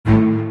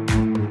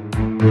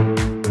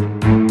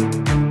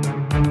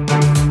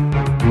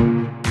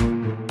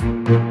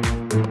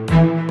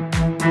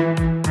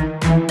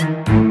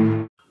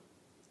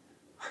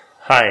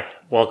Hi,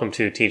 welcome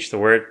to Teach the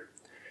Word.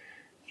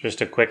 Just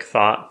a quick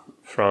thought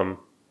from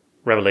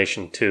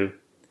Revelation 2,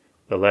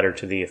 the letter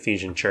to the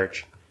Ephesian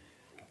church.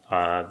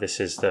 This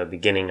is the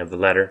beginning of the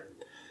letter.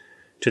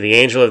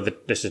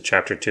 This is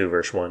chapter 2,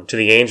 verse 1. To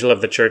the angel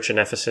of the church in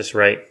Ephesus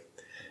write,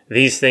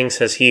 These things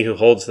says he who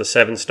holds the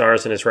 7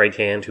 stars in his right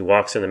hand, who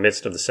walks in the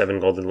midst of the 7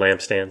 golden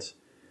lampstands.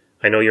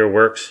 I know your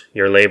works,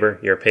 your labor,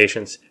 your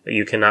patience, that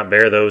you cannot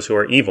bear those who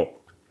are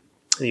evil.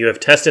 You have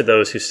tested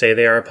those who say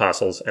they are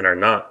apostles and are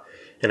not,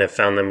 and have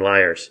found them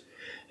liars.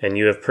 And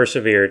you have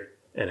persevered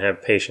and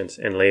have patience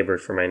and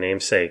labored for my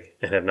name's sake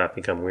and have not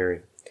become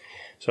weary.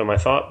 So my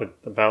thought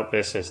about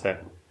this is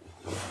that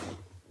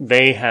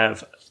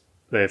the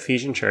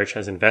Ephesian church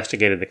has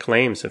investigated the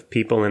claims of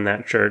people in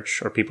that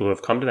church or people who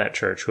have come to that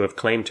church who have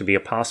claimed to be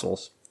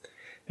apostles.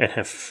 And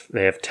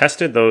they have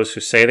tested those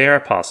who say they are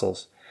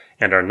apostles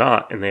and are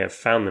not, and they have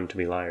found them to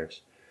be liars.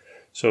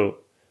 So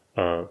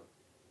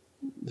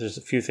there's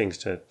a few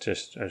things I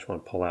just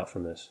want to pull out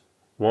from this.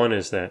 One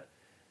is that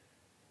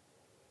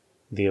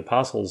the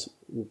apostles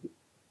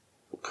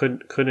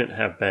couldn't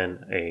have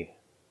been a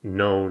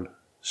known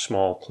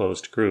small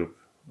closed group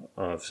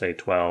of, say,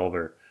 12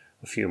 or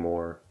a few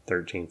more,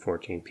 13,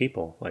 14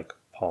 people like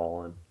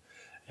Paul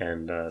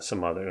and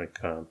some other, like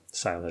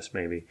Silas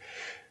maybe.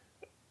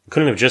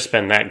 Couldn't have just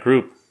been that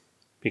group,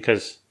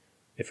 because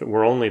if it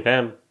were only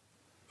them,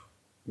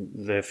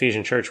 the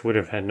Ephesian church would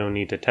have had no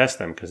need to test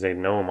them because they'd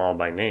know them all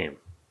by name.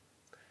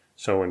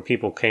 So when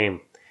people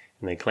came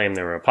and they claimed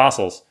they were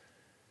apostles,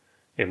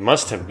 I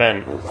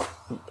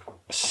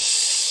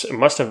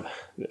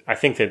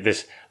think that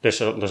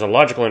there's a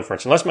logical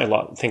inference, unless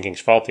my thinking is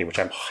faulty, which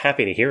I'm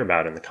happy to hear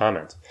about in the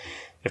comments.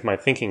 If my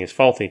thinking is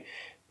faulty,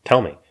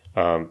 tell me,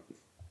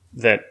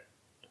 that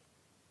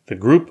the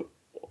group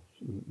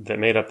that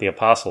made up the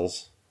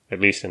apostles, at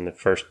least in the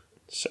first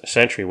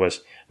century,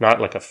 was not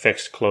like a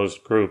fixed,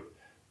 closed group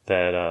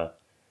that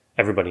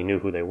everybody knew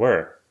who they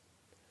were.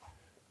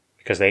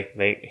 Because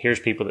here's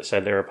people that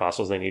said they're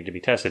apostles, they need to be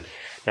tested.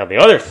 Now, the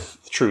other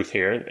truth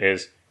here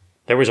is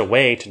there was a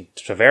way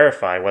to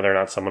verify whether or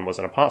not someone was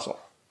an apostle.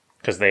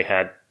 Because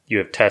you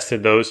have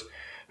tested those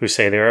who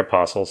say they are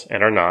apostles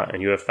and are not,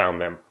 and you have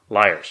found them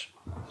liars.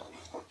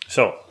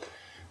 So,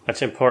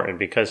 that's important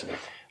because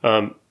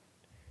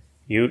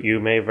you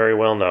may very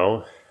well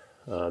know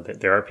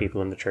that there are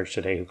people in the church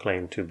today who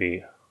claim to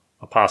be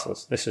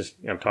apostles.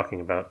 I'm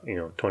talking about,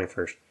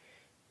 21st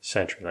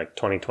century, like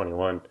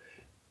 2021.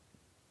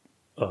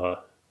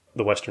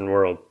 The Western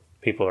world,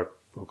 people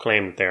who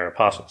claim that they are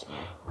apostles.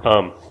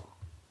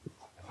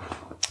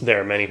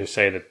 There are many who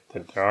say that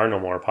there are no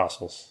more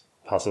apostles.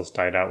 Apostles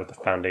died out with the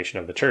foundation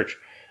of the church,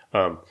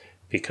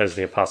 because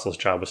the apostles'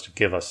 job was to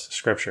give us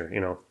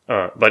scripture,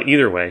 But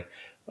either way,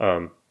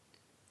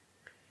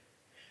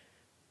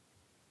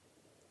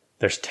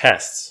 there's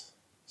tests.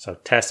 So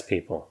test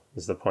people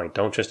is the point.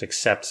 Don't just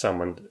accept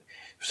someone.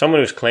 Someone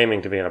who's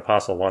claiming to be an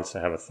apostle wants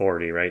to have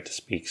authority, right, to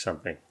speak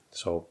something.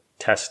 So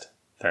test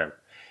them.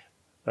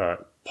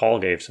 Paul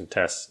gave some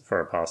tests for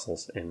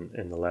apostles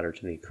in the letter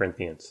to the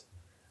Corinthians,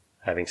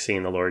 having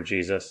seen the Lord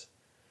Jesus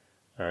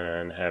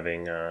and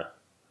having,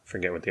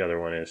 forget what the other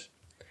one is.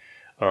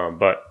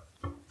 But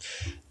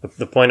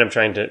the point I'm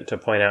trying to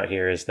point out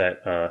here is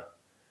that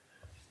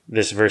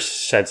this verse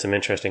shed some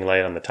interesting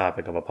light on the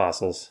topic of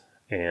apostles,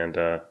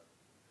 and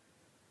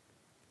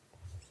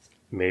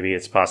maybe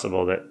it's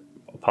possible that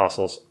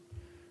apostles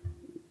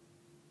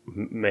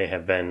may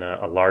have been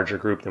a larger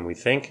group than we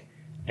think,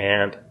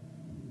 and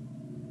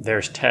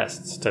there's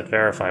tests to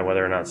verify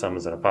whether or not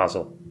someone's an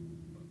apostle.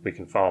 We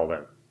can follow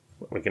them.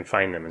 We can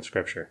find them in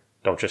Scripture.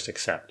 Don't just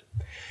accept.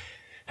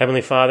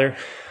 Heavenly Father,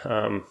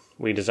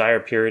 we desire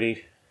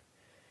purity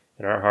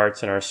in our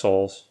hearts and our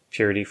souls,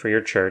 purity for your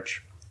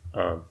church.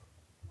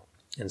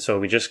 And so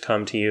we just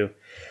come to you.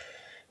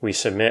 We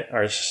submit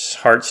our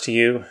hearts to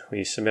you.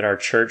 We submit our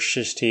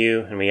churches to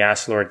you. And we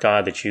ask, Lord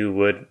God, that you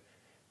would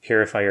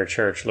purify your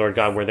church. Lord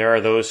God, where there are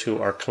those who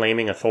are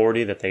claiming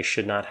authority that they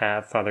should not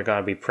have, Father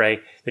God, we pray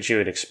that you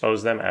would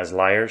expose them as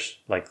liars,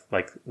 like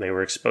they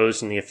were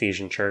exposed in the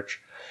Ephesian church.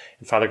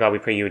 And Father God, we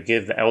pray you would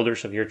give the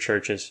elders of your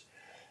churches,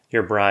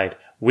 your bride,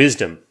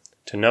 wisdom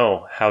to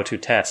know how to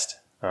test,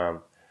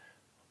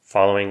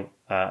 following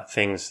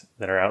things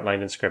that are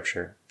outlined in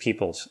Scripture,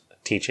 people's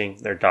teaching,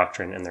 their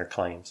doctrine, and their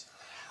claims.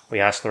 We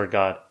ask, Lord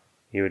God,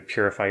 you would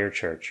purify your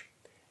church.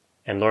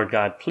 And Lord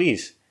God,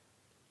 please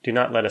do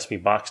not let us be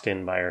boxed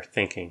in by our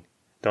thinking.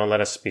 Don't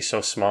let us be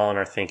so small in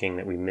our thinking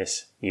that we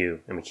miss you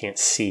and we can't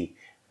see,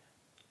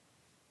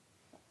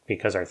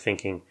 because our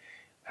thinking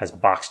has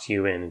boxed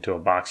you into a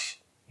box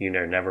you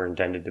are never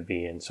intended to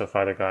be in. So,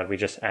 Father God, we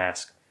just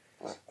ask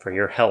for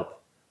your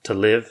help to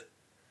live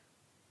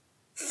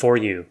for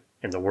you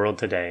in the world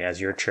today as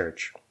your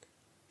church,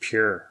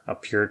 a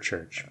pure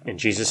church. In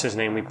Jesus'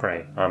 name we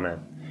pray.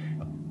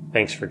 Amen.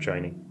 Thanks for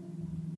joining.